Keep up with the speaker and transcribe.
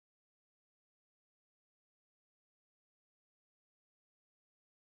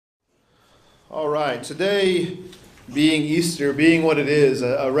All right, today being Easter, being what it is,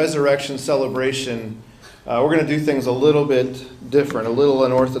 a resurrection celebration, we're going to do things a little bit different, a little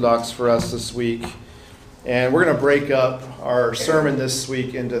unorthodox for us this week. And we're going to break up our sermon this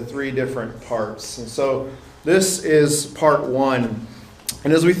week into three different parts. And so this is part one.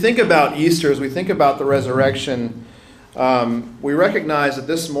 And as we think about Easter, as we think about the resurrection, we recognize that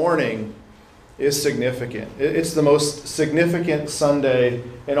this morning is significant. It's the most significant Sunday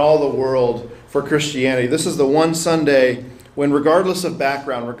in all the world for Christianity. This is the one Sunday when, regardless of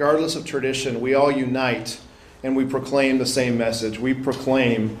background, regardless of tradition, we all unite and we proclaim the same message. We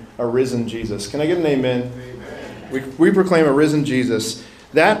proclaim a risen Jesus. Can I get an amen? Amen. We proclaim a risen Jesus.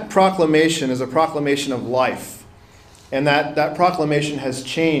 That proclamation is a proclamation of life. And that proclamation has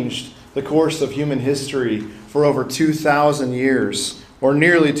changed the course of human history for over 2,000 years, or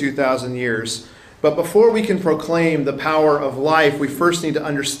nearly 2,000 years. But before we can proclaim the power of life, we first need to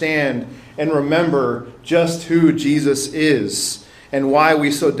understand and remember just who Jesus is and why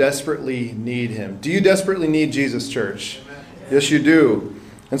we so desperately need him. Do you desperately need Jesus, church? Amen. Yes, you do.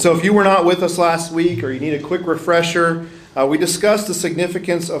 And so if you were not with us last week or you need a quick refresher, we discussed the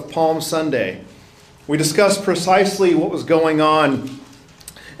significance of Palm Sunday. We discussed precisely what was going on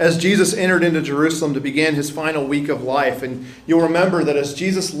as Jesus entered into Jerusalem to begin his final week of life. And you'll remember that as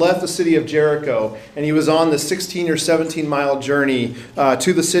Jesus left the city of Jericho and he was on the 16 or 17 mile journey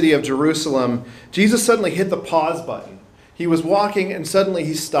to the city of Jerusalem, Jesus suddenly hit the pause button. He was walking and suddenly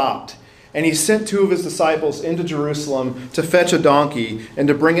he stopped. And he sent two of his disciples into Jerusalem to fetch a donkey and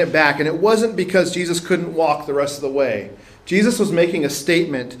to bring it back. And it wasn't because Jesus couldn't walk the rest of the way. Jesus was making a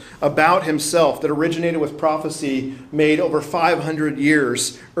statement about himself that originated with prophecy made over 500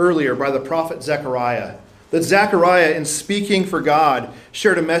 years earlier by the prophet Zechariah. That Zechariah, in speaking for God,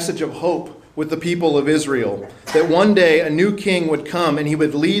 shared a message of hope with the people of Israel. That one day a new king would come and he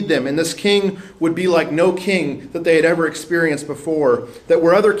would lead them. And this king would be like no king that they had ever experienced before. That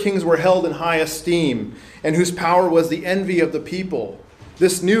where other kings were held in high esteem and whose power was the envy of the people,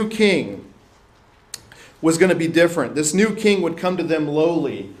 this new king was going to be different. This new king would come to them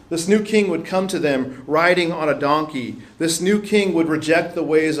lowly. This new king would come to them riding on a donkey. This new king would reject the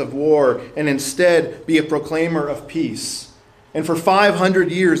ways of war and instead be a proclaimer of peace. And for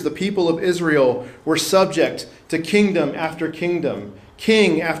 500 years, the people of Israel were subject to kingdom after kingdom,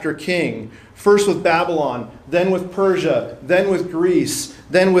 king after king, first with Babylon, then with Persia, then with Greece,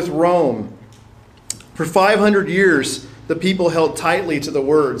 then with Rome. For 500 years, the people held tightly to the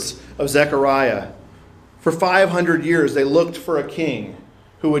words of Zechariah. For 500 years, they looked for a king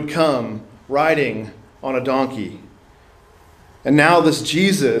who would come riding on a donkey. And now this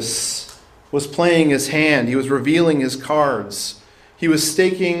Jesus was playing his hand. He was revealing his cards. He was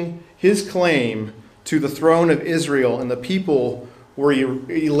staking his claim to the throne of Israel, and the people were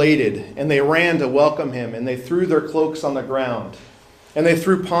elated, and they ran to welcome him, and they threw their cloaks on the ground, and they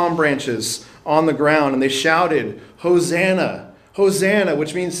threw palm branches on the ground, and they shouted, "Hosanna! Hosanna,"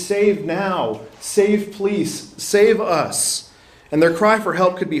 which means save now, save please, save us. And their cry for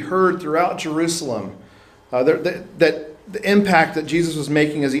help could be heard throughout Jerusalem. That the impact that Jesus was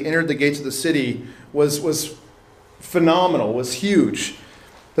making as he entered the gates of the city was phenomenal, was huge.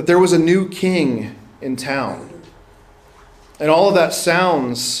 That there was a new king in town. And all of that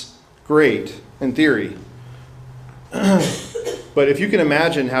sounds great in theory. But if you can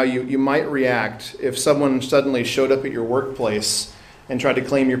imagine how you might react if someone suddenly showed up at your workplace and tried to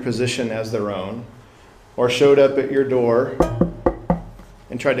claim your position as their own, or showed up at your door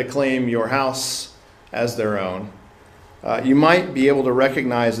and tried to claim your house as their own, you might be able to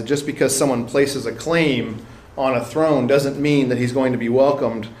recognize that just because someone places a claim on a throne doesn't mean that he's going to be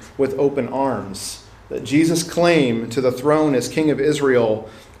welcomed with open arms. That Jesus' claim to the throne as King of Israel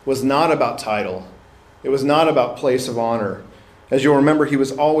was not about title. It was not about place of honor. As you'll remember, he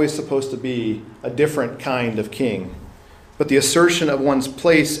was always supposed to be a different kind of king. But the assertion of one's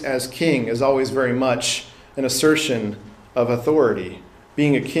place as king is always very much an assertion of authority.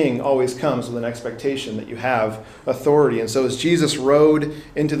 Being a king always comes with an expectation that you have authority. And so as Jesus rode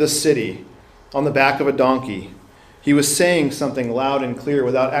into the city on the back of a donkey, he was saying something loud and clear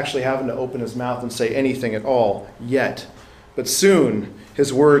without actually having to open his mouth and say anything at all yet. But soon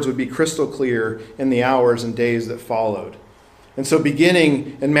his words would be crystal clear in the hours and days that followed. And so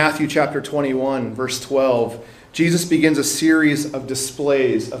beginning in Matthew chapter 21, verse 12, Jesus begins a series of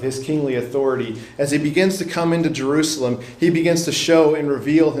displays of his kingly authority. As he begins to come into Jerusalem, he begins to show and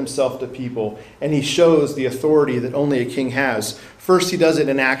reveal himself to people, and he shows the authority that only a king has. First, he does it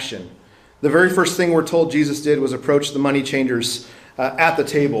in action. The very first thing we're told Jesus did was approach the money changers at the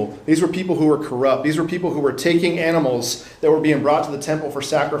table. These were people who were corrupt. These were people who were taking animals that were being brought to the temple for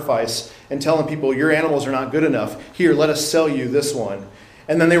sacrifice and telling people, your animals are not good enough. Here, let us sell you this one.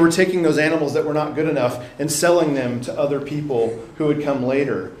 And then they were taking those animals that were not good enough and selling them to other people who would come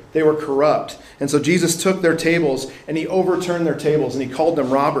later. They were corrupt. And so Jesus took their tables and he overturned their tables and he called them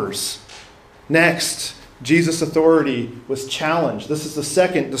robbers. Next, Jesus' authority was challenged. This is the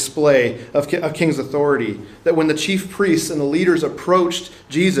second display of a king's authority. That when the chief priests and the leaders approached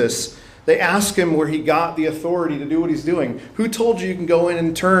Jesus, they asked him where he got the authority to do what he's doing. Who told you can go in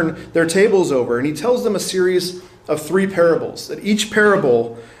and turn their tables over? And he tells them a series of 3 parables. That each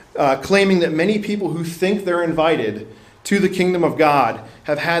parable claiming that many people who think they're invited to the kingdom of God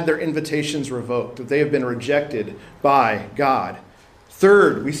have had their invitations revoked. That they have been rejected by God.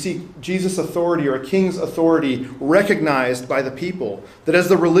 Third, we see Jesus' authority, or a king's authority, recognized by the people. That as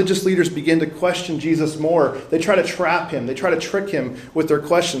the religious leaders begin to question Jesus more, they try to trap him. They try to trick him with their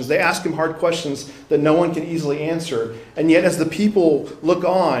questions. They ask him hard questions that no one can easily answer. And yet as the people look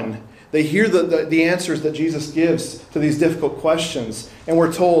on, they hear the answers that Jesus gives to these difficult questions. And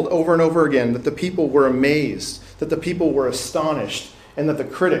we're told over and over again that the people were amazed, that the people were astonished, and that the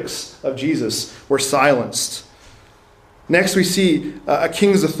critics of Jesus were silenced. Next, we see a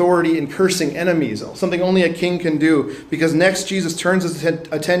king's authority in cursing enemies, something only a king can do, because next Jesus turns his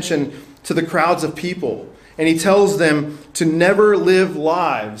attention to the crowds of people, and he tells them to never live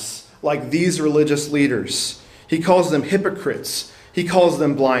lives like these religious leaders. He calls them hypocrites. He calls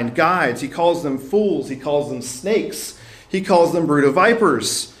them blind guides. He calls them fools. He calls them snakes. He calls them brood of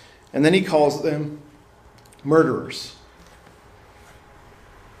vipers. And then he calls them murderers.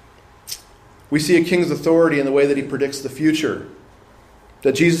 We see a king's authority in the way that he predicts the future.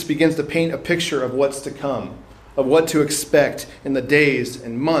 That Jesus begins to paint a picture of what's to come, of what to expect in the days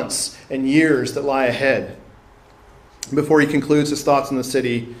and months and years that lie ahead, before he concludes his thoughts on the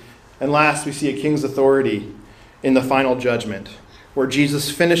city. And last, we see a king's authority in the final judgment, where Jesus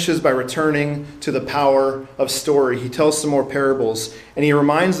finishes by returning to the power of story. He tells some more parables, and he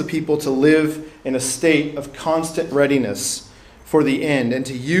reminds the people to live in a state of constant readiness for the end, and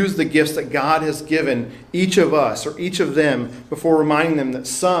to use the gifts that God has given each of us, or each of them, before reminding them that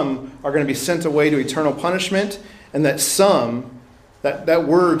some are going to be sent away to eternal punishment, and that some, that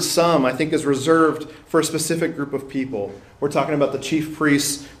word some, I think, is reserved for a specific group of people. We're talking about the chief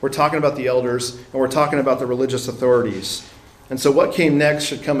priests, we're talking about the elders, and we're talking about the religious authorities. And so what came next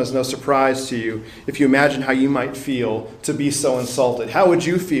should come as no surprise to you if you imagine how you might feel to be so insulted. How would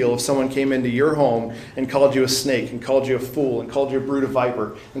you feel if someone came into your home and called you a snake, and called you a fool, and called you a brood of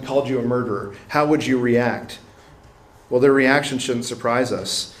viper, and called you a murderer? How would you react? Well, their reaction shouldn't surprise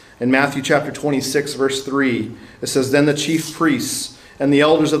us. In Matthew chapter 26, verse 3, it says, "Then the chief priests and the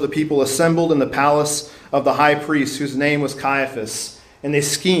elders of the people assembled in the palace of the high priest, whose name was Caiaphas, and they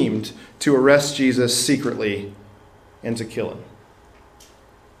schemed to arrest Jesus secretly and to kill him."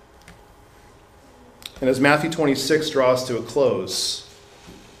 And as Matthew 26 draws to a close,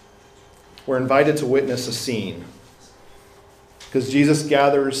 we're invited to witness a scene. Because Jesus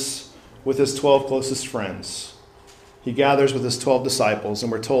gathers with his 12 closest friends. He gathers with his 12 disciples,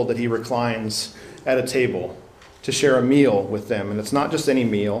 and we're told that he reclines at a table to share a meal with them. And it's not just any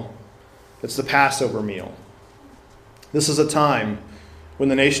meal, it's the Passover meal. This is a time when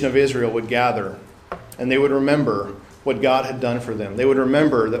the nation of Israel would gather, and they would remember what God had done for them. They would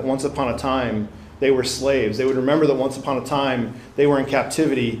remember that once upon a time they were slaves. They would remember that once upon a time they were in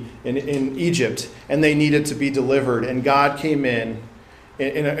captivity in Egypt, and they needed to be delivered. And God came in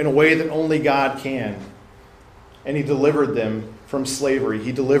a way that only God can. And he delivered them from slavery.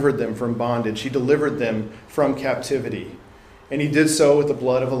 He delivered them from bondage. He delivered them from captivity. And he did so with the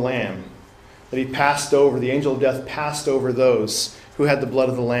blood of a lamb. That he passed over, the angel of death passed over those who had the blood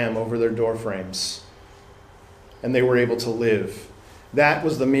of the lamb over their doorframes. And they were able to live. That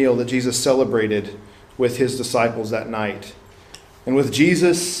was the meal that Jesus celebrated with his disciples that night. And with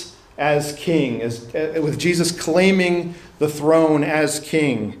Jesus as king, with Jesus claiming the throne as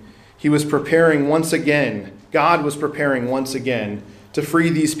king, he was preparing once again, God was preparing once again to free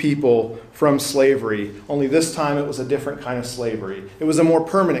these people from slavery. Only this time it was a different kind of slavery. It was a more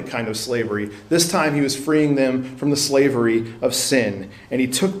permanent kind of slavery. This time he was freeing them from the slavery of sin. And he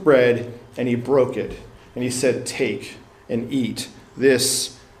took bread and he broke it. And he said, "Take and eat.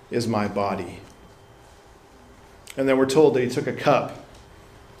 This is my body." And then we're told that he took a cup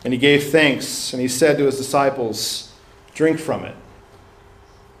and he gave thanks and he said to his disciples, "Drink from it,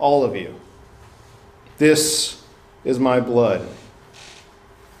 all of you. This is my blood,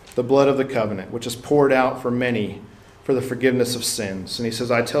 the blood of the covenant, which is poured out for many for the forgiveness of sins." And he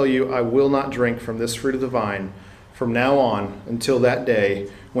says, "I tell you, I will not drink from this fruit of the vine from now on until that day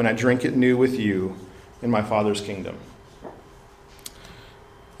when I drink it new with you in my Father's kingdom."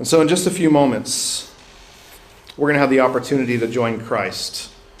 And so in just a few moments, we're going to have the opportunity to join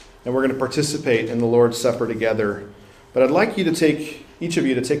Christ, and we're going to participate in the Lord's Supper together. But I'd like each of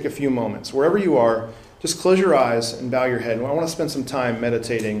you to take a few moments. Wherever you are, just close your eyes and bow your head. And I want to spend some time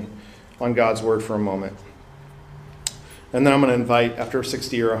meditating on God's word for a moment. And then I'm going to invite, after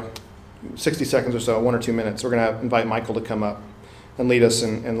 60 seconds or so, 1 or 2 minutes, we're going to invite Michael to come up and lead us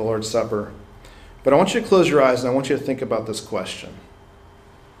in the Lord's Supper. But I want you to close your eyes and I want you to think about this question.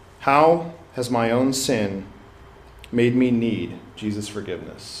 How has my own sin made me need Jesus'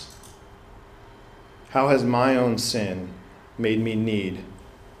 forgiveness? How has my own sin made me need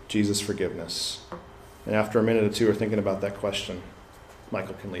Jesus' forgiveness? And after a minute or two of thinking about that question,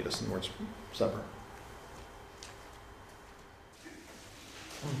 Michael can lead us in the Lord's Supper.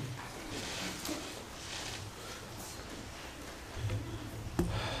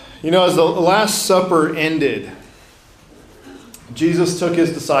 You know, as the Last Supper ended, Jesus took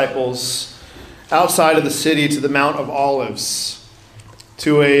his disciples outside of the city to the Mount of Olives,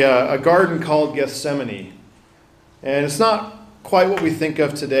 to a garden called Gethsemane. And it's not quite what we think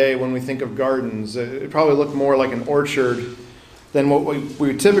of today when we think of gardens. It probably looked more like an orchard than what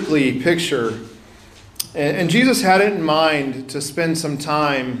we typically picture. And Jesus had it in mind to spend some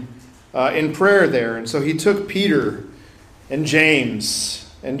time in prayer there. And so he took Peter and James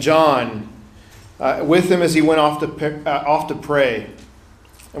and John with him as he went off to pray.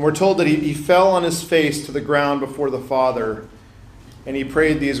 And we're told that he fell on his face to the ground before the Father, and he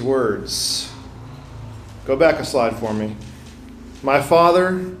prayed these words. Go back a slide for me. "My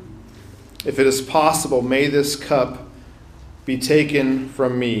Father, if it is possible, may this cup be taken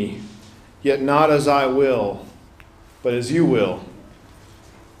from me, yet not as I will, but as you will."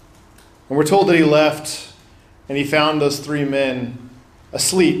 And we're told that he left, and he found those 3 men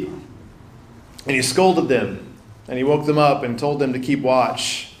asleep. And he scolded them, and he woke them up and told them to keep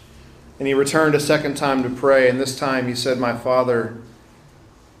watch. And he returned a second time to pray, and this time he said, "My Father,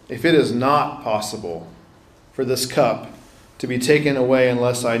 if it is not possible for this cup to be taken away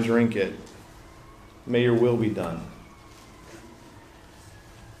unless I drink it, may your will be done."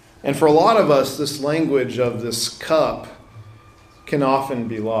 And for a lot of us, this language of this cup can often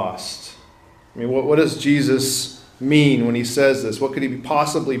be lost. I mean, what does Jesus mean when he says this? What could he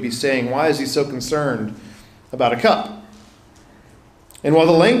possibly be saying? Why is he so concerned about a cup? And while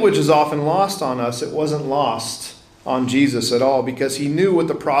the language is often lost on us, it wasn't lost on Jesus at all, because he knew what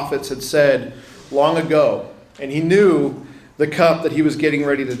the prophets had said long ago. And he knew the cup that he was getting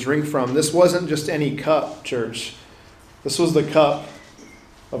ready to drink from. This wasn't just any cup, church. This was the cup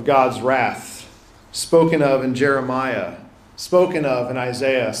of God's wrath, spoken of in Jeremiah, spoken of in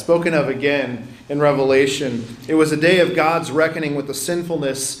Isaiah, spoken of again in Revelation. It was a day of God's reckoning with the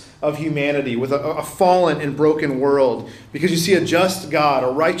sinfulness of humanity, with a fallen and broken world. Because you see, a just God, a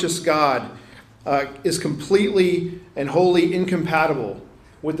righteous God, is completely and wholly incompatible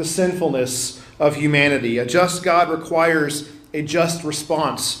with the sinfulness of humanity. A just God requires a just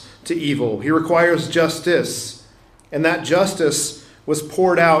response to evil. He requires justice. And that justice was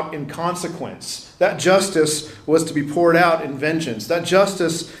poured out in consequence. That justice was to be poured out in vengeance. That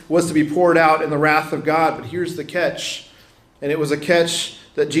justice was to be poured out in the wrath of God. But here's the catch. And it was a catch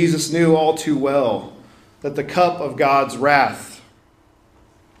that Jesus knew all too well. That the cup of God's wrath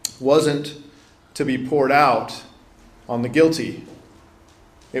wasn't to be poured out on the guilty.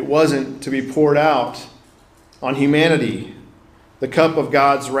 It wasn't to be poured out on humanity. The cup of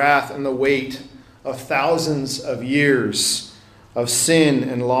God's wrath and the weight of thousands of years of sin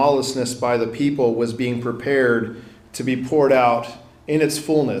and lawlessness by the people was being prepared to be poured out in its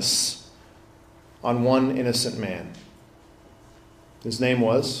fullness on one innocent man. His name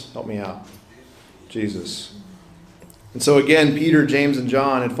was, help me out, Jesus. And so again, Peter, James, and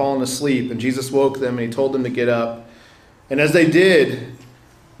John had fallen asleep, and Jesus woke them and he told them to get up. And as they did,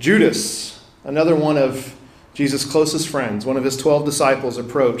 Judas, another one of Jesus' closest friends, one of his 12 disciples,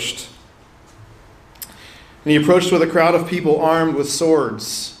 approached. And he approached with a crowd of people armed with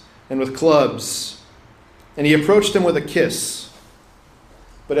swords and with clubs. And he approached them with a kiss.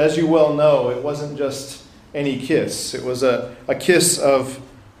 But as you well know, it wasn't just any kiss. It was a kiss of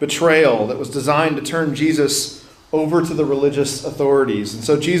betrayal that was designed to turn Jesus over to the religious authorities. And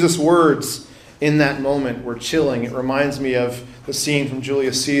so Jesus' words in that moment were chilling. It reminds me of the scene from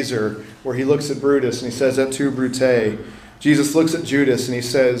Julius Caesar where he looks at Brutus and he says, "Et tu, Brute?" Jesus looks at Judas and he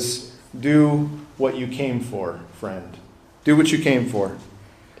says, "Do what you came for, friend. Do what you came for."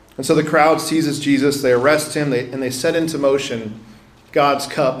 And so the crowd seizes Jesus, they arrest him, and they set into motion God's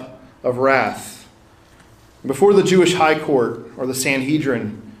cup of wrath. Before the Jewish high court, or the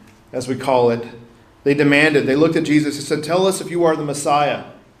Sanhedrin, as we call it, they looked at Jesus and said, "Tell us if you are the Messiah.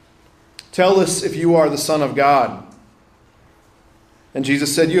 Tell us if you are the Son of God." And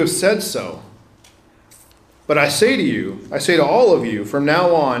Jesus said, "You have said so. But I say to all of you, from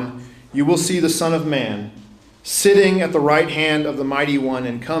now on, you will see the Son of Man sitting at the right hand of the Mighty One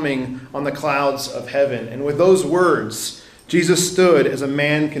and coming on the clouds of heaven." And with those words, Jesus stood as a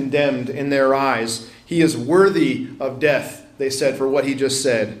man condemned in their eyes. He is worthy of death, they said, for what he just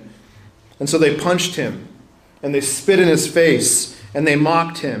said. And so they punched him, and they spit in his face, and they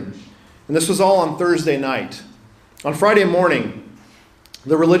mocked him. And this was all on Thursday night. On Friday morning,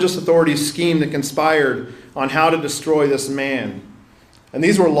 the religious authorities schemed and conspired on how to destroy this man. And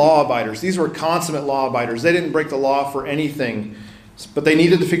these were law-abiders. These were consummate law-abiders. They didn't break the law for anything. But they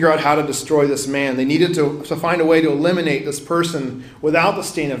needed to figure out how to destroy this man. They needed to find a way to eliminate this person without the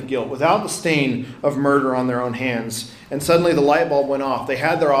stain of guilt, without the stain of murder on their own hands. And suddenly the light bulb went off. They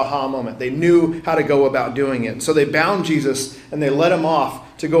had their aha moment. They knew how to go about doing it. So they bound Jesus and they let him off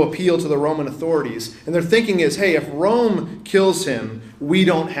to go appeal to the Roman authorities. And their thinking is, hey, if Rome kills him, we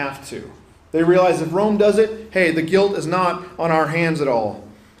don't have to. They realize if Rome does it, hey, the guilt is not on our hands at all.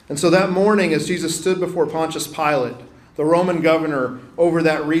 And so that morning, as Jesus stood before Pontius Pilate, the Roman governor over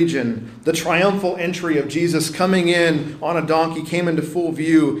that region, the triumphal entry of Jesus coming in on a donkey came into full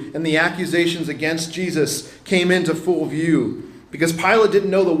view, and the accusations against Jesus came into full view. Because Pilate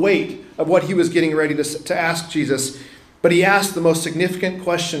didn't know the weight of what he was getting ready to ask Jesus, but he asked the most significant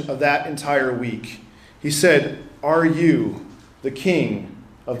question of that entire week. He said, "Are you the king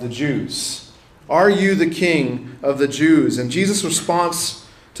of the Jews? Are you the king of the Jews?" And Jesus' response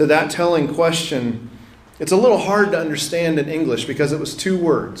to that telling question, it's a little hard to understand in English because it was two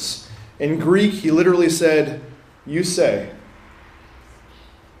words. In Greek, he literally said, "You say."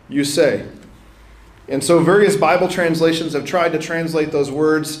 You say. And so various Bible translations have tried to translate those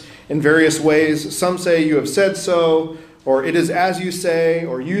words in various ways. Some say, "You have said so," or "It is as you say,"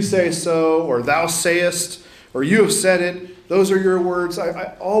 or "You say so," or "Thou sayest," or "You have said it. Those are your words."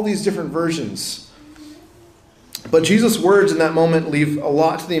 All these different versions. But Jesus' words in that moment leave a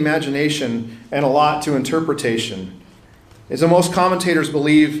lot to the imagination and a lot to interpretation. As most commentators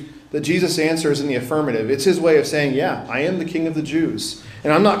believe that Jesus answers in the affirmative. It's his way of saying, yeah, I am the king of the Jews.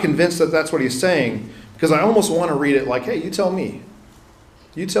 And I'm not convinced that that's what he's saying, because I almost want to read it like, hey, you tell me.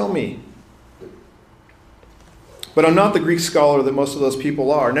 You tell me. But I'm not the Greek scholar that most of those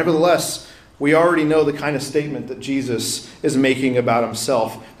people are. Nevertheless, we already know the kind of statement that Jesus is making about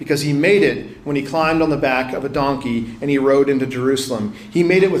himself, because he made it when he climbed on the back of a donkey and he rode into Jerusalem. He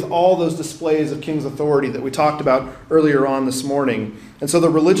made it with all those displays of king's authority that we talked about earlier on this morning. And so the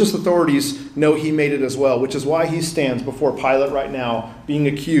religious authorities know he made it as well, which is why he stands before Pilate right now being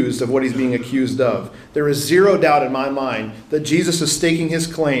accused of what he's being accused of. There is zero doubt in my mind that Jesus is staking his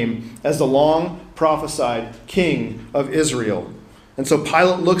claim as the long prophesied king of Israel. And so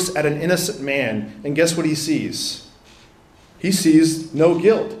Pilate looks at an innocent man, and guess what he sees? He sees no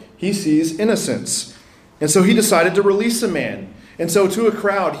guilt. He sees innocence. And so he decided to release a man. And so to a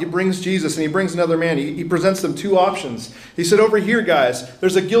crowd, he brings Jesus and he brings another man. He presents them two options. He said, over here, guys,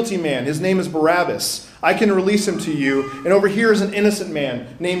 there's a guilty man. His name is Barabbas. I can release him to you. And over here is an innocent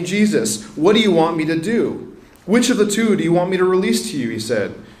man named Jesus. What do you want me to do? Which of the two do you want me to release to you? He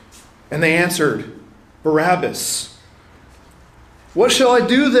said. And they answered, Barabbas. What shall I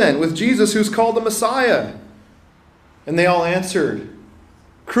do then with Jesus who's called the Messiah? And they all answered,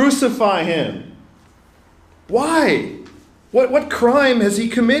 crucify him. Why? What crime has he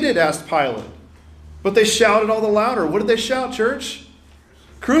committed? Asked Pilate. But they shouted all the louder. What did they shout, church?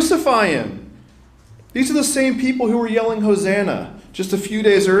 Crucify him. These are the same people who were yelling Hosanna just a few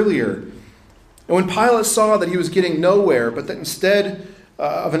days earlier. And when Pilate saw that he was getting nowhere, but that instead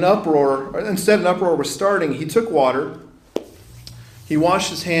an uproar was starting, he took water. He washed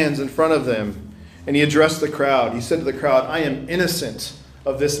his hands in front of them, and he addressed the crowd. He said to the crowd, I am innocent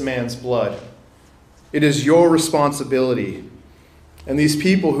of this man's blood. It is your responsibility. And these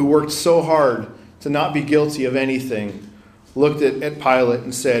people who worked so hard to not be guilty of anything looked at Pilate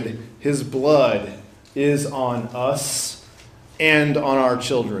and said, his blood is on us and on our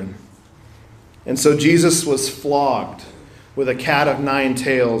children. And so Jesus was flogged with a cat of nine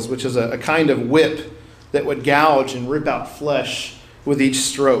tails, which is a kind of whip that would gouge and rip out flesh with each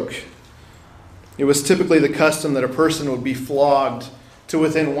stroke. It was typically the custom that a person would be flogged to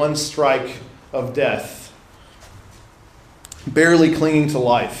within one strike of death, barely clinging to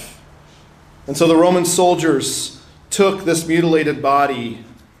life. And so the Roman soldiers took this mutilated body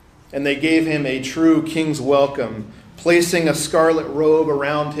and they gave him a true king's welcome, placing a scarlet robe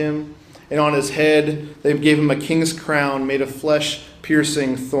around him and on his head they gave him a king's crown made of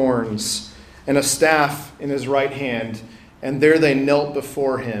flesh-piercing thorns, and a staff in his right hand. And there they knelt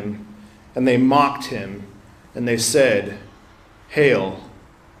before him, and they mocked him, and they said, "Hail,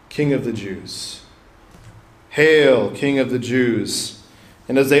 King of the Jews! Hail, King of the Jews!"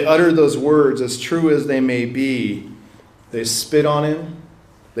 And as they uttered those words, as true as they may be, they spit on him,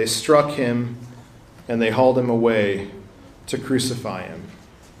 they struck him, and they hauled him away to crucify him.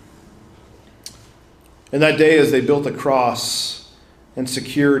 And that day, as they built a cross and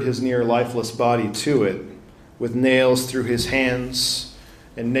secured his near lifeless body to it, with nails through his hands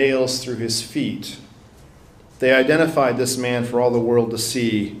and nails through his feet, they identified this man for all the world to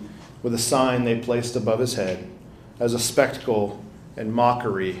see with a sign they placed above his head as a spectacle and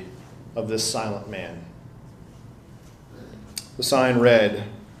mockery of this silent man. The sign read,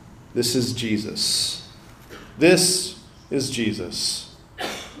 "This is Jesus. This is Jesus,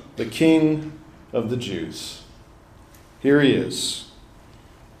 the King of the Jews. Here he is."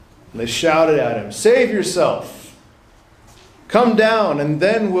 And they shouted at him, "Save yourself. Come down, and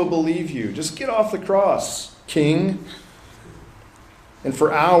then we'll believe you. Just get off the cross, King." And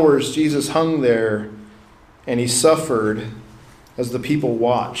for hours, Jesus hung there, and he suffered as the people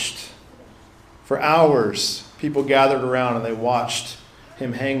watched. For hours, people gathered around, and they watched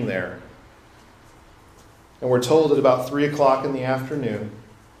him hang there. And we're told at about 3 o'clock in the afternoon,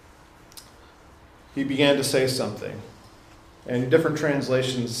 he began to say something. And different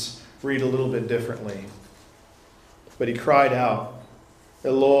translations read a little bit differently. But he cried out,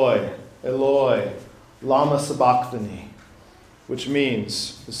 "Eloi, Eloi, lama sabachthani," which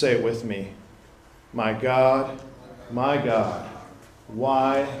means, to say it with me, my God,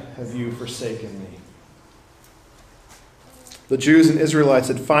 why have you forsaken me?" The Jews and Israelites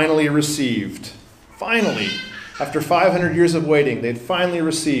had finally, after 500 years of waiting, they'd finally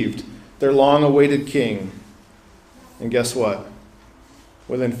received their long-awaited king. And guess what?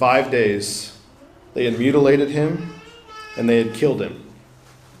 Within 5 days, they had mutilated him and they had killed him.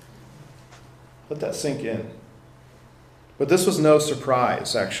 Let that sink in. But this was no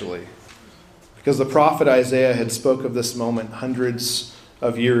surprise, actually, because the prophet Isaiah had spoke of this moment hundreds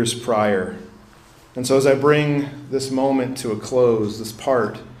of years prior. And so as I bring this moment to a close, this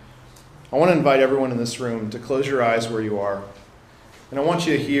part, I want to invite everyone in this room to close your eyes where you are. And I want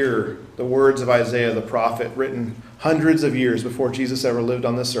you to hear the words of Isaiah the prophet, written hundreds of years before Jesus ever lived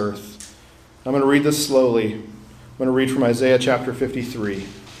on this earth. I'm going to read this slowly. I'm going to read from Isaiah chapter 53.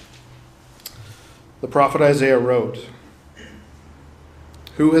 The prophet Isaiah wrote,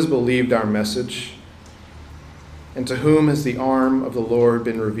 "Who has believed our message? And to whom has the arm of the Lord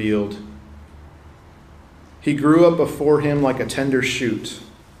been revealed? He grew up before him like a tender shoot,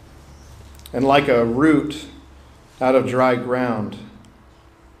 and like a root out of dry ground.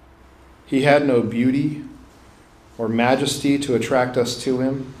 He had no beauty or majesty to attract us to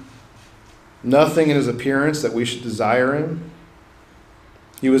him, nothing in his appearance that we should desire him.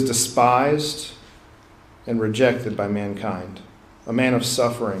 He was despised and rejected by mankind, a man of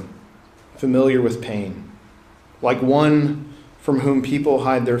suffering, familiar with pain, like one from whom people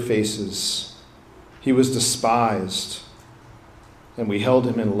hide their faces. He was despised, and we held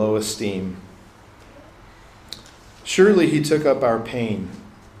him in low esteem. Surely he took up our pain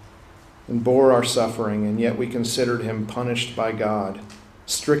and bore our suffering, and yet we considered him punished by God,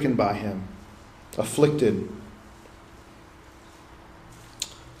 stricken by him, afflicted.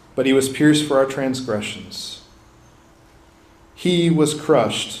 But he was pierced for our transgressions. He was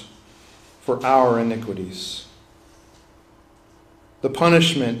crushed for our iniquities. The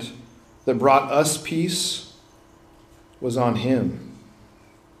punishment that brought us peace was on him,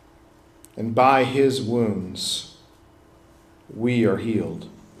 and by his wounds we are healed.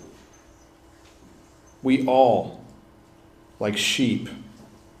 We all, like sheep,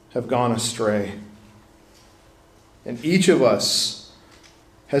 have gone astray, and each of us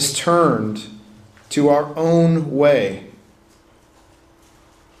has turned to our own way,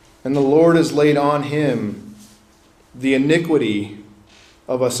 and the Lord has laid on him the iniquity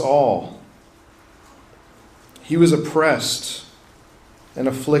of us all. He was oppressed and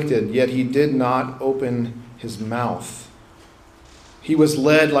afflicted, yet he did not open his mouth. He was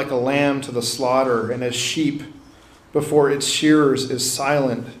led like a lamb to the slaughter, and as sheep before its shearers is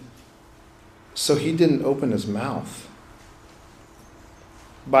silent, so he didn't open his mouth.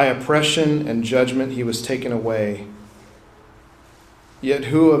 By oppression and judgment he was taken away. Yet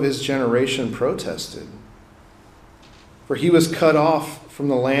who of his generation protested? For he was cut off from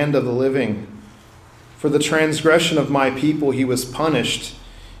the land of the living. For the transgression of my people he was punished.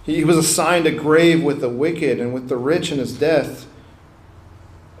 He was assigned a grave with the wicked and with the rich in his death,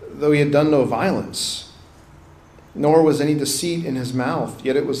 though he had done no violence, nor was any deceit in his mouth.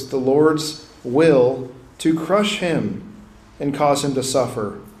 Yet it was the Lord's will to crush him and cause him to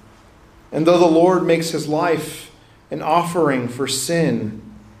suffer. And though the Lord makes his life an offering for sin,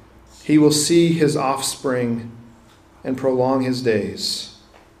 he will see his offspring and prolong his days,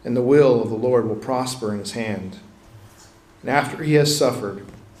 and the will of the Lord will prosper in his hand. And after he has suffered,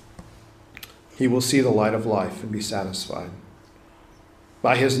 he will see the light of life and be satisfied.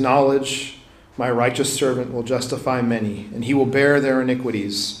 By his knowledge, my righteous servant will justify many, and he will bear their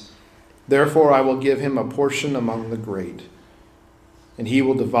iniquities. Therefore I will give him a portion among the great, and he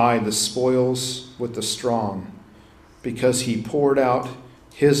will divide the spoils with the strong, because he poured out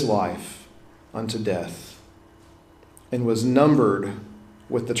his life unto death, and was numbered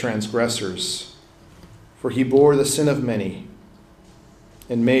with the transgressors. For he bore the sin of many,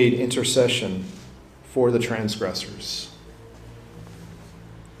 and made intercession for the transgressors.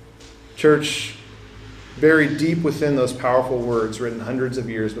 Church, buried deep within those powerful words written hundreds of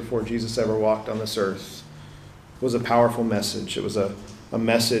years before Jesus ever walked on this earth was a powerful message. It was a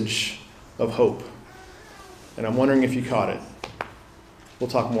message of hope. And I'm wondering if you caught it. We'll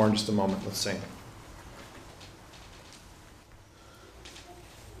talk more in just a moment. Let's sing.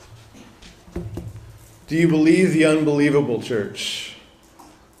 Do you believe the unbelievable, church?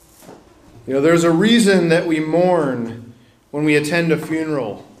 You know, there's a reason that we mourn when we attend a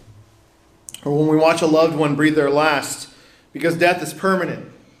funeral or when we watch a loved one breathe their last, because death is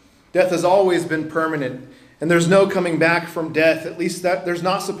permanent. Death has always been permanent, and there's no coming back from death, at least that there's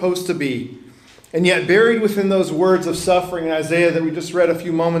not supposed to be. And yet buried within those words of suffering in Isaiah that we just read a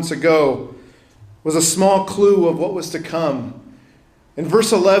few moments ago was a small clue of what was to come. In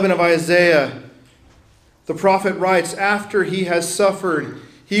verse 11 of Isaiah, the prophet writes, after he has suffered,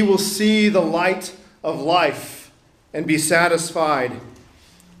 he will see the light of life and be satisfied.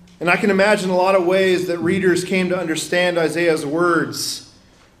 And I can imagine a lot of ways that readers came to understand Isaiah's words.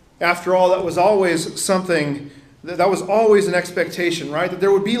 After all, that was always something, that was always an expectation, right? That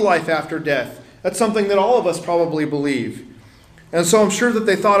there would be life after death. That's something that all of us probably believe. And so I'm sure that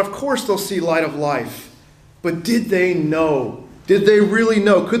they thought, of course they'll see light of life. But did they know? Did they really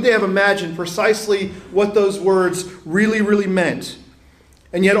know? Could they have imagined precisely what those words really, really meant?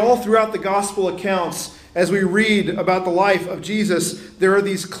 And yet all throughout the gospel accounts, as we read about the life of Jesus, there are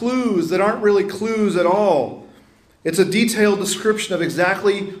these clues that aren't really clues at all. It's a detailed description of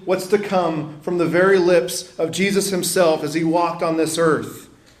exactly what's to come from the very lips of Jesus himself as he walked on this earth.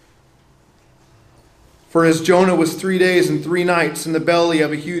 For as Jonah was 3 days and 3 nights in the belly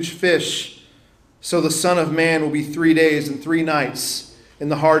of a huge fish, so the Son of Man will be 3 days and 3 nights in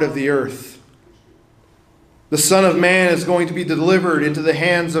the heart of the earth. The Son of Man is going to be delivered into the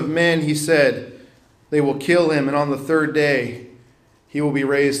hands of men, he said. They will kill him, and on the 3rd day he will be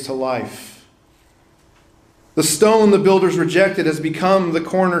raised to life. The stone the builders rejected has become the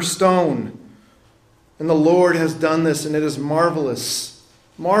cornerstone. And the Lord has done this, and it is marvelous,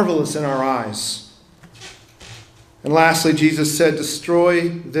 marvelous in our eyes. And lastly, Jesus said, destroy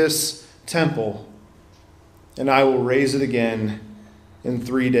this temple, and I will raise it again in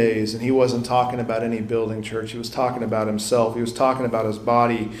 3 days. And he wasn't talking about any building, church. He was talking about himself. He was talking about his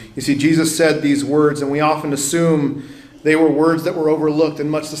body. You see, Jesus said these words, and we often assume they were words that were overlooked in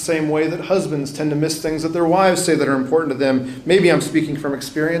much the same way that husbands tend to miss things that their wives say that are important to them. Maybe I'm speaking from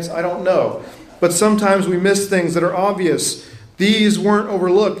experience. I don't know. But sometimes we miss things that are obvious. These weren't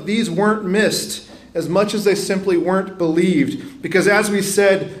overlooked. These weren't missed as much as they simply weren't believed. Because as we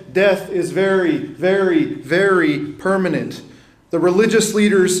said, death is very, very, very permanent. The religious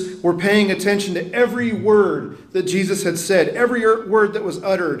leaders were paying attention to every word that Jesus had said, every word that was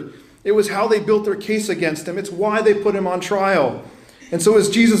uttered. It was how they built their case against him. It's why they put him on trial. And so as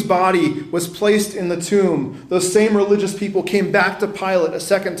Jesus' body was placed in the tomb, those same religious people came back to Pilate a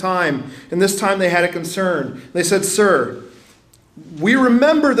second time. And this time they had a concern. They said, sir, we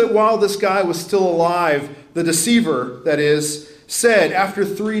remember that while this guy was still alive, the deceiver, that is, said, after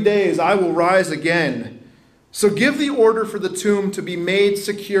 3 days I will rise again. So give the order for the tomb to be made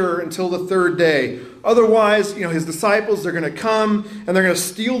secure until the 3rd day. Otherwise, his disciples, they're going to come and they're going to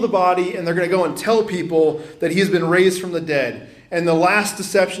steal the body and they're going to go and tell people that he's been raised from the dead. And the last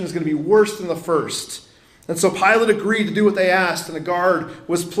deception is going to be worse than the first. And so Pilate agreed to do what they asked, and a guard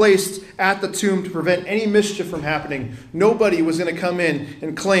was placed at the tomb to prevent any mischief from happening. Nobody was going to come in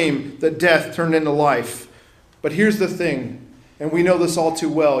and claim that death turned into life. But here's the thing, and we know this all too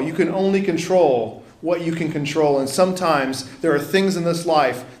well. You can only control what you can control. And sometimes there are things in this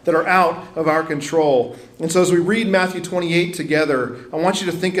life that are out of our control. And so as we read Matthew 28 together, I want you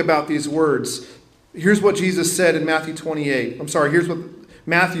to think about these words. Here's what Jesus said in Matthew 28. Here's what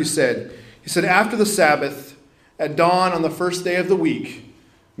Matthew said, he said, after the Sabbath, at dawn on the first day of the week,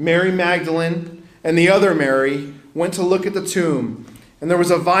 Mary Magdalene and the other Mary went to look at the tomb. And there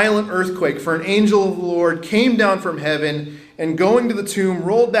was a violent earthquake, for an angel of the Lord came down from heaven and going to the tomb,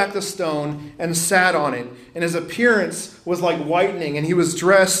 rolled back the stone and sat on it. And his appearance was like lightning, and he was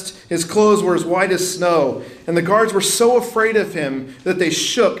dressed, his clothes were as white as snow. And the guards were so afraid of him that they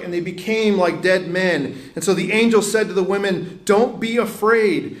shook, and they became like dead men. And so the angel said to the women, don't be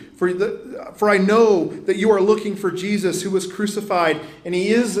afraid, for I know that you are looking for Jesus who was crucified, and he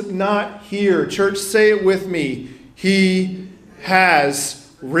is not here. Church, say it with me. He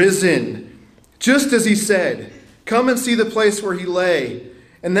has risen, just as he said. Come and see the place where he lay,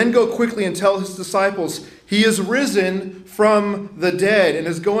 and then go quickly and tell his disciples, he is risen from the dead and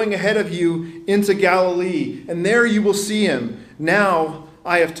is going ahead of you into Galilee, and there you will see him. Now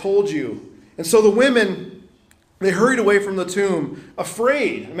I have told you. And so the women, they hurried away from the tomb,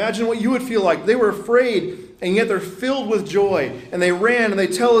 afraid. Imagine what you would feel like. They were afraid, and yet they're filled with joy. And they ran, and they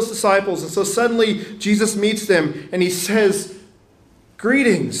tell his disciples. And so suddenly Jesus meets them, and he says,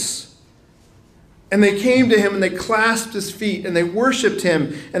 greetings. And they came to him, and they clasped his feet, and they worshiped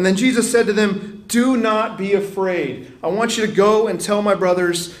him. And then Jesus said to them, do not be afraid. I want you to go and tell my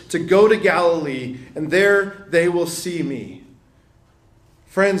brothers to go to Galilee, and there they will see me.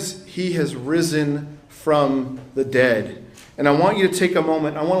 Friends, he has risen from the dead. And I want you to take a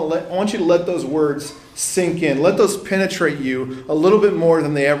moment. I want you to let those words sink in. Let those penetrate you a little bit more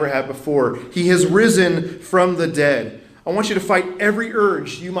than they ever have before. He has risen from the dead. I want you to fight every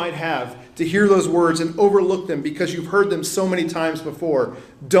urge you might have to hear those words and overlook them because you've heard them so many times before.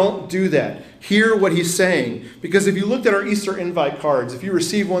 Don't do that. Hear what he's saying. Because if you looked at our Easter invite cards, if you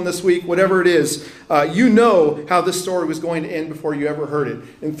received one this week, whatever it is, you know how this story was going to end before you ever heard it.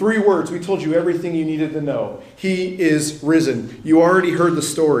 In 3 words, we told you everything you needed to know. He is risen. You already heard the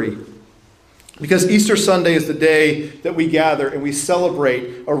story. Because Easter Sunday is the day that we gather and we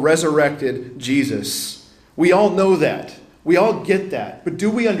celebrate a resurrected Jesus. We all know that. We all get that. But do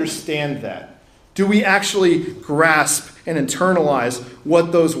we understand that? Do we actually grasp and internalize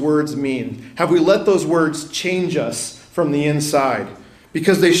what those words mean? Have we let those words change us from the inside?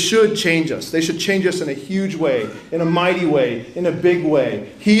 Because they should change us. They should change us in a huge way, in a mighty way, in a big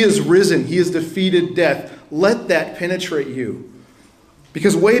way. He is risen. He has defeated death. Let that penetrate you.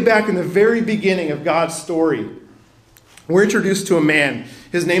 Because way back in the very beginning of God's story, we're introduced to a man.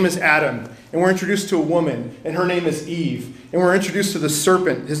 His name is Adam. And we're introduced to a woman, and her name is Eve. And we're introduced to the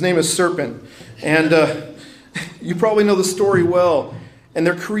serpent. His name is Serpent. And you probably know the story well. And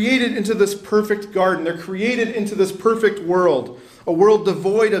they're created into this perfect garden. They're created into this perfect world. A world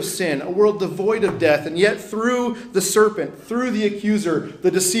devoid of sin. A world devoid of death. And yet through the serpent, through the accuser,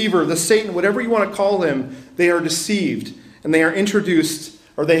 the deceiver, the Satan, whatever you want to call him, they are deceived. And they are introduced,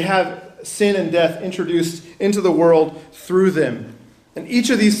 or they have sin and death introduced into the world through them. And each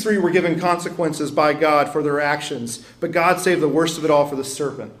of these 3 were given consequences by God for their actions. But God saved the worst of it all for the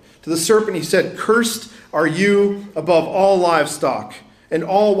serpent. To the serpent he said, cursed are you above all livestock and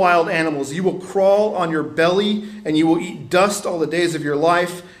all wild animals. You will crawl on your belly and you will eat dust all the days of your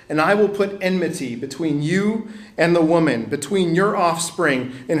life. And I will put enmity between you and the woman, between your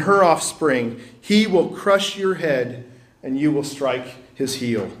offspring and her offspring. He will crush your head and you will strike his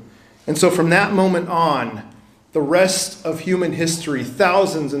heel. And so from that moment on, the rest of human history,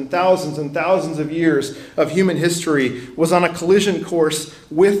 thousands and thousands and thousands of years of human history, was on a collision course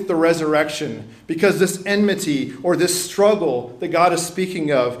with the resurrection. Because this enmity or this struggle that God is speaking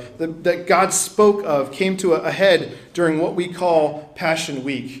of, that God spoke of, came to a head during what we call Passion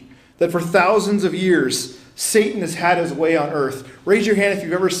Week. That for thousands of years, Satan has had his way on earth. Raise your hand if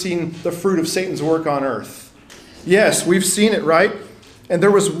you've ever seen the fruit of Satan's work on earth. Yes, we've seen it, right? And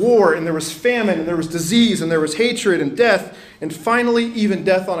there was war, and there was famine, and there was disease, and there was hatred and death, and finally even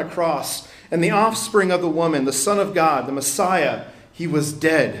death on a cross. And the offspring of the woman, the Son of God, the Messiah, he was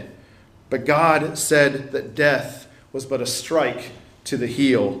dead. But God said that death was but a strike to the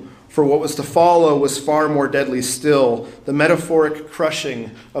heel. For what was to follow was far more deadly still, the metaphoric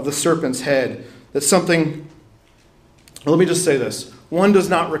crushing of the serpent's head. That something, let me just say this, one does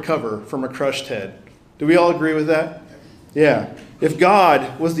not recover from a crushed head. Do we all agree with that? Yeah. If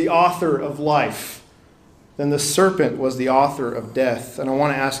God was the author of life, then the serpent was the author of death. And I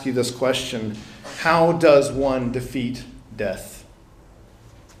want to ask you this question. How does one defeat death?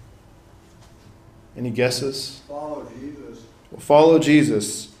 Any guesses? Follow Jesus. Well, follow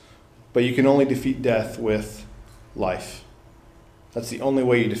Jesus, but you can only defeat death with life. That's the only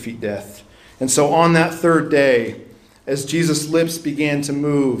way you defeat death. And so on that 3rd day, as Jesus' lips began to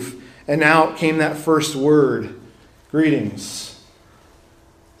move, and out came that first word, greetings.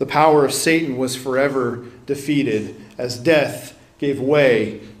 The power of Satan was forever defeated as death gave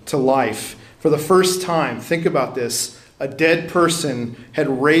way to life. For the first time, think about this, a dead person had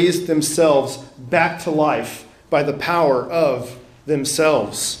raised themselves back to life by the power of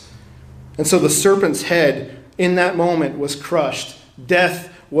themselves. And so the serpent's head in that moment was crushed.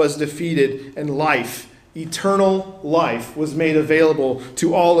 Death was defeated, and life, eternal life, was made available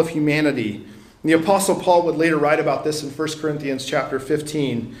to all of humanity. And the Apostle Paul would later write about this in 1 Corinthians chapter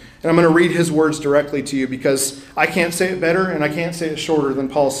 15. And I'm going to read his words directly to you because I can't say it better and I can't say it shorter than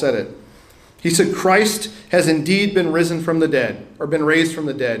Paul said it. He said, Christ has indeed been risen from the dead, or been raised from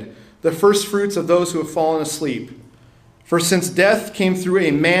the dead, the first fruits of those who have fallen asleep. For since death came through a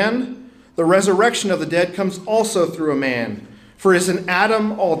man, the resurrection of the dead comes also through a man. For as in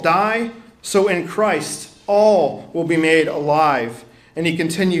Adam all die, so in Christ all will be made alive. And he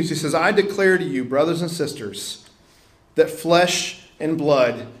continues, he says, I declare to you, brothers and sisters, that flesh and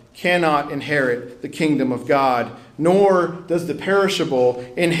blood cannot inherit the kingdom of God, nor does the perishable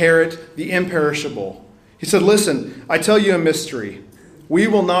inherit the imperishable. He said, listen, I tell you a mystery. We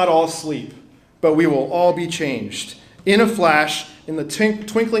will not all sleep, but we will all be changed. In a flash, in the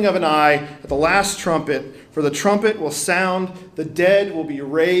twinkling of an eye, at the last trumpet, for the trumpet will sound, the dead will be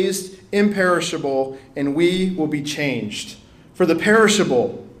raised imperishable, and we will be changed. For the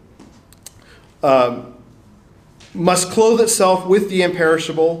perishable must clothe itself with the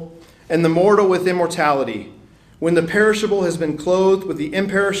imperishable, and the mortal with immortality. When the perishable has been clothed with the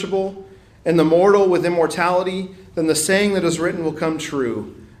imperishable, and the mortal with immortality, then the saying that is written will come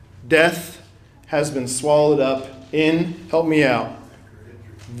true. Death has been swallowed up in, help me out,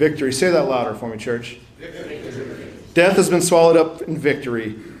 victory. Say that louder for me, church. Victory. Death has been swallowed up in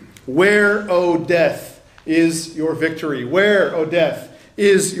victory. Where, O death, is your victory? Where, O death,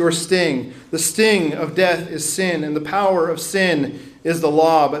 is your sting? The sting of death is sin, and the power of sin is the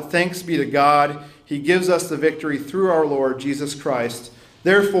law. But thanks be to God, he gives us the victory through our Lord Jesus Christ.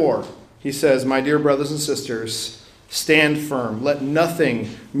 Therefore, he says, my dear brothers and sisters, stand firm. Let nothing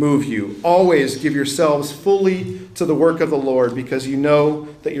move you. Always give yourselves fully to the work of the Lord, because you know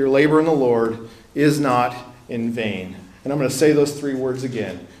that your labor in the Lord is not in vain. And I'm going to say those three words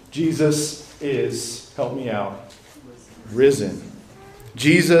again. Jesus is, help me out, risen.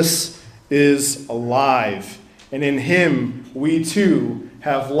 Jesus is alive. And in him we too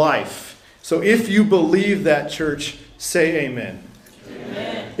have life. So if you believe that, church, say amen.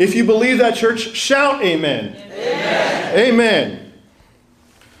 Amen. If you believe that, church, shout amen. Amen. Amen.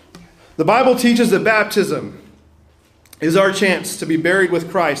 The Bible teaches that baptism is our chance to be buried with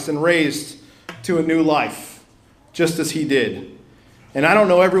Christ and raised to a new life, just as he did. And I don't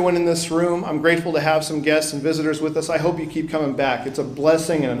know everyone in this room. I'm grateful to have some guests and visitors with us. I hope you keep coming back. It's a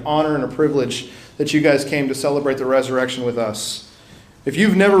blessing and an honor and a privilege that you guys came to celebrate the resurrection with us. If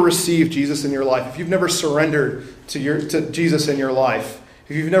you've never received Jesus in your life, if you've never surrendered to Jesus in your life,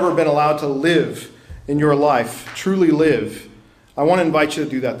 if you've never been allowed to live in your life, truly live, I want to invite you to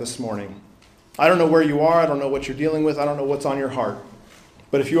do that this morning. I don't know where you are. I don't know what you're dealing with. I don't know what's on your heart.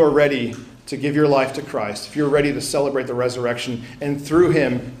 But if you are ready to give your life to Christ, if you're ready to celebrate the resurrection and through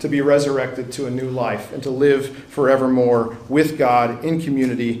him to be resurrected to a new life and to live forevermore with God in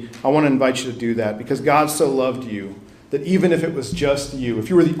community, I want to invite you to do that, because God so loved you that even if it was just you, if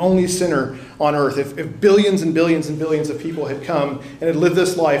you were the only sinner on earth, if billions and billions and billions of people had come and had lived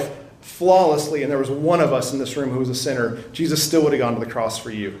this life flawlessly and there was one of us in this room who was a sinner, Jesus still would have gone to the cross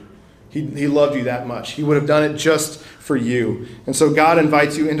for you. He loved you that much. He would have done it just for you. And so God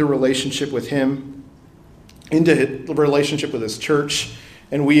invites you into relationship with him, into relationship with his church,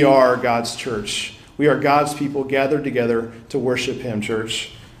 and we are God's church. We are God's people gathered together to worship him,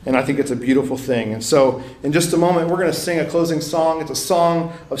 church. And I think it's a beautiful thing. And so in just a moment, we're going to sing a closing song. It's a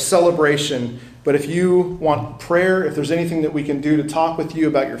song of celebration. But if you want prayer, if there's anything that we can do to talk with you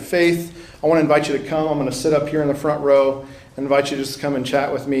about your faith, I want to invite you to come. I'm going to sit up here in the front row. I invite you to just come and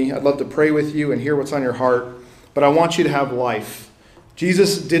chat with me. I'd love to pray with you and hear what's on your heart. But I want you to have life.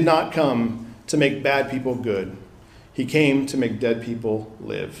 Jesus did not come to make bad people good. He came to make dead people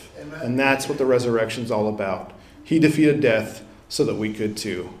live. Amen. And that's what the resurrection's all about. He defeated death so that we could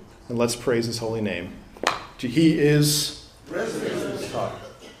too. And let's praise his holy name. He is risen.